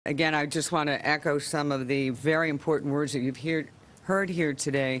again, I just want to echo some of the very important words that you've heard here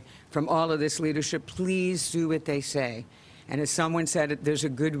today from all of this leadership. Please do what they say. And as someone said, there's a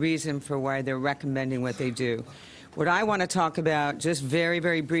good reason for why they're recommending what they do. What I want to talk about, just very,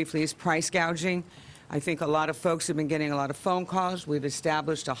 very briefly, is price gouging. I think a lot of folks have been getting a lot of phone calls. We've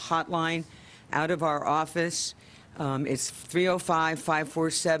established a hotline out of our office. It's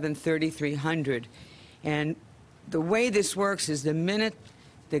 305-547-3300. And the way this works is the minute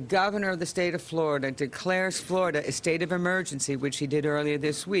the governor of the state of Florida declares Florida a state of emergency, which he did earlier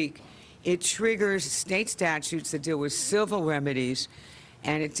this week, it triggers state statutes that deal with civil remedies,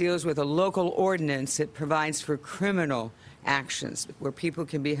 and it deals with a local ordinance that provides for criminal actions where people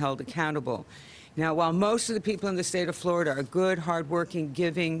can be held accountable. Now, while most of the people in the state of Florida are good, hardworking,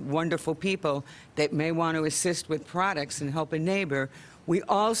 giving, wonderful people that may want to assist with products and help a neighbor, we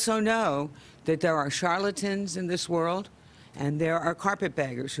also know that there are charlatans in this world, and there are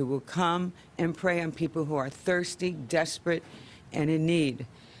carpetbaggers who will come and prey on people who are thirsty, desperate, and in need.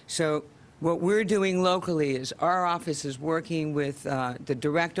 So what we're doing locally is our office is working with the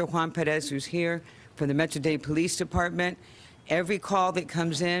director, Juan Perez, who's here from the Miami-Dade Police Department. Every call that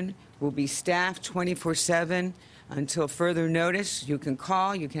comes in will be staffed 24/7 until further notice. You can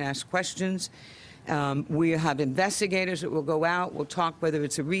call, you can ask questions. We have investigators that will go out. We'll talk whether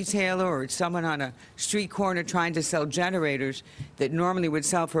it's a retailer or it's someone on a street corner trying to sell generators that normally would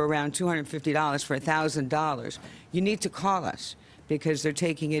sell for around $250 for $1,000. You need to call us because they're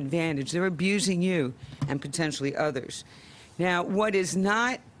taking advantage. They're abusing you and potentially others. Now, what is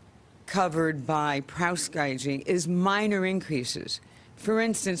not covered by price gouging is minor increases. For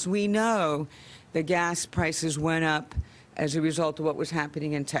instance, we know the gas prices went up as a result of what was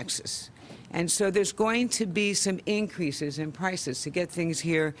happening in Texas. And so there's going to be some increases in prices to get things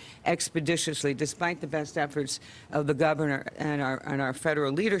here expeditiously, despite the best efforts of the governor and our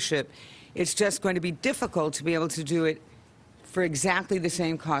federal leadership. It's just going to be difficult to be able to do it for exactly the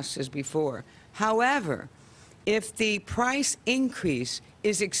same costs as before. However, if the price increase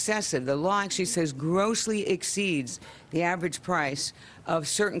is excessive, the law actually says grossly exceeds the average price of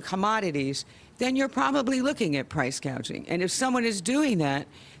certain commodities, then you're probably looking at price gouging. And if someone is doing that,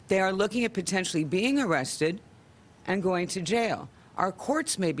 they are looking at potentially being arrested and going to jail. Our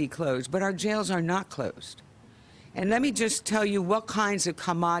courts may be closed, but our jails are not closed. And let me just tell you what kinds of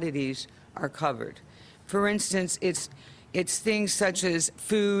commodities are covered. For instance, it's things such as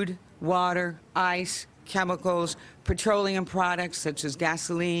food, water, ice, chemicals, petroleum products such as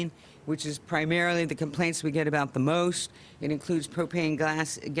gasoline, which is primarily the complaints we get about the most. It includes propane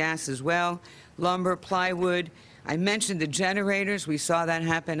gas as well, lumber, plywood. I mentioned the generators. We saw that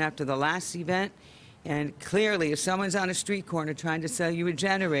happen after the last event. And clearly, if someone's on a street corner trying to sell you a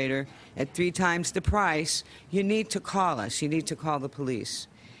generator at 3 times the price, you need to call us. You need to call the police.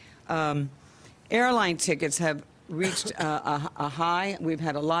 Airline tickets have reached a high. We've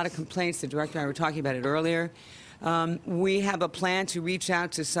had a lot of complaints. The director and I were talking about it earlier. We have a plan to reach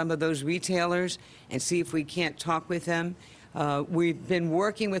out to some of those retailers and see if we can't talk with them. We've been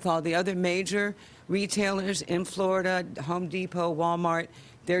working with all the other major retailers in Florida, Home Depot, Walmart.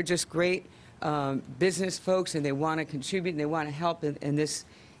 They're just great business folks, and they want to contribute and they want to help in this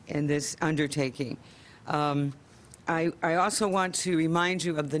undertaking. I also want to remind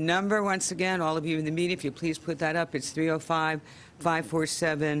you of the number once again, all of you in the media, if you please put that up. It's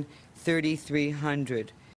 305-547-3300.